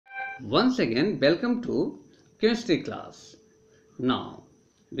Once again, welcome to chemistry class. Now,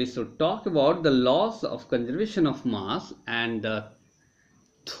 we should talk about the laws of conservation of mass, and the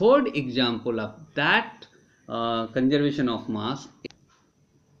third example of that conservation of mass.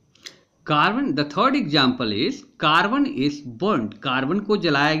 Carbon. The third example is carbon is burnt. Carbon को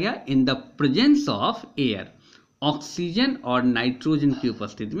जलाया गया in the presence of air. Oxygen और nitrogen की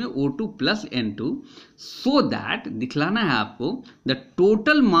उपस्थिति में O2 plus N2, so that दिखलाना है आपको the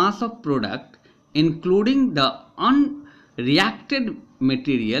total mass of product including the unreacted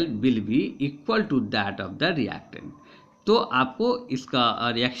material will be equal to that of the reactant. तो आपको इसका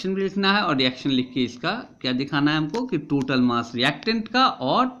रिएक्शन भी लिखना है और रिएक्शन लिख के इसका क्या दिखाना है हमको कि टोटल मास रिएक्टेंट का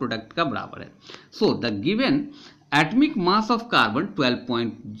और प्रोडक्ट का बराबर है। So the given atomic mass of carbon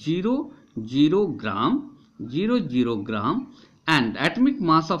 12.00 gram 00 gram and atomic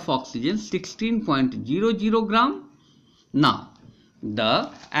mass of oxygen 16.00 gram. Now the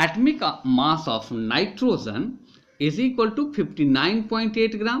atomic mass of nitrogen is equal to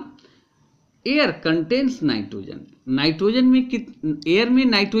 59.8 gram. Air contains nitrogen. Nitrogen में air में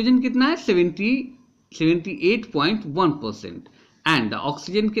nitrogen कितना है 78.1% and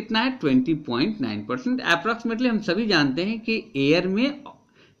oxygen कितना है 20.9%। Approximately हम सभी जानते हैं कि एयर में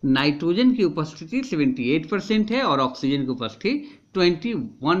नाइट्रोजन की उपस्थिति 78% है और ऑक्सीजन की उपस्थिति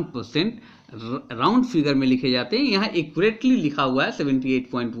 21%। राउंड फिगर में लिखे जाते हैं, यहाँ एक्यूरेटली लिखा हुआ है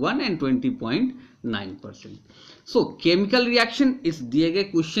 78.1 एंड 20.9%। सो केमिकल रिएक्शन इस दिए गए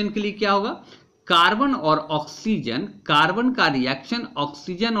क्वेश्चन के लिए क्या होगा, कार्बन और ऑक्सीजन, कार्बन का रिएक्शन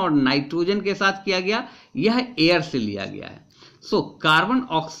ऑक्सीजन और नाइट्रोजन के साथ किया गया, यह एयर से लिया गया है। सो कार्बन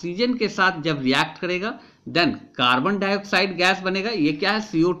ऑक्सीजन के साथ जब रिएक्ट करेगा देन कार्बन डाइऑक्साइड गैस बनेगा। ये क्या है,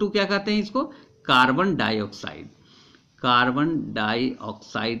 CO2 क्या कहते हैं इसको, carbon dioxide, carbon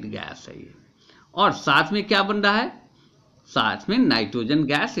dioxide gas है ये। और साथ में क्या बन रहा है, साथ में नाइट्रोजन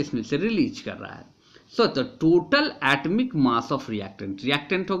गैस इसमें से रिलीज कर रहा है। So the total atomic mass of reactant,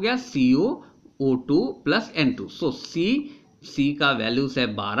 reactant हो गया COO2 प्लस N2। सो C का वैल्यूज है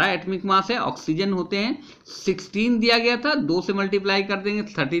 12 एटॉमिक मास है, ऑक्सीजन होते हैं 16 दिया गया था, 2 से मल्टीप्लाई कर देंगे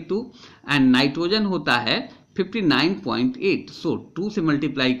 32 एंड नाइट्रोजन होता है 59.8, सो 2 से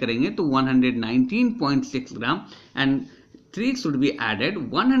मल्टीप्लाई करेंगे तो 119.6 gram and 3 should be added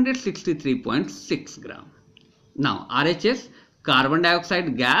 163.6 gram. Now RHS carbon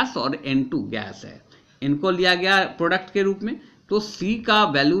dioxide gas और N2 गैस है, इनको लिया गया प्रोडक्ट के रूप में। तो C का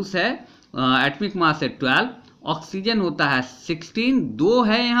वैल्यूज है एटॉमिक मास है 12, ऑक्सीजन होता है 16, 2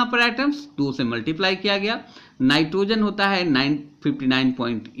 है यहाँ पर एटम्स, 2 से मल्टीप्लाई किया गया। नाइट्रोजन होता है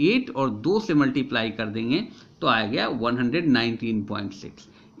 59.8 और 2 से मल्टीप्लाई कर देंगे तो आ गया 119.6।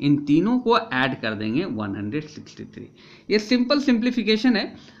 इन तीनों को ऐड कर देंगे 163। ये सिंपल सिंप्लीफिकेशन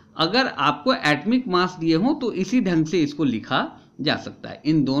है। अगर आपको एटॉमिक मास दिए हो तो इसी ढंग से इसको लिखा जा सकता है।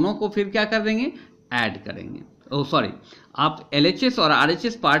 इन दोनों को फिर क्या कर देंगे, ऐड करेंगे। आप LHS और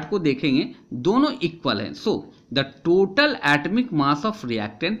RHS पार्ट को देखेंगे, दोनों इक्वल हैं। So the total atomic mass of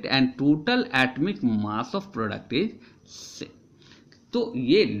reactant and total atomic mass of product is same. तो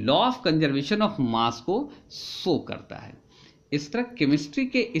ये law of conservation of mass को शो करता है। इस तरह केमिस्ट्री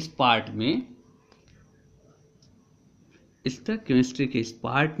के इस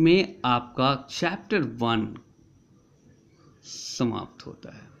पार्ट में आपका चैप्टर 1 समाप्त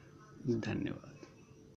होता है। धन्यवाद।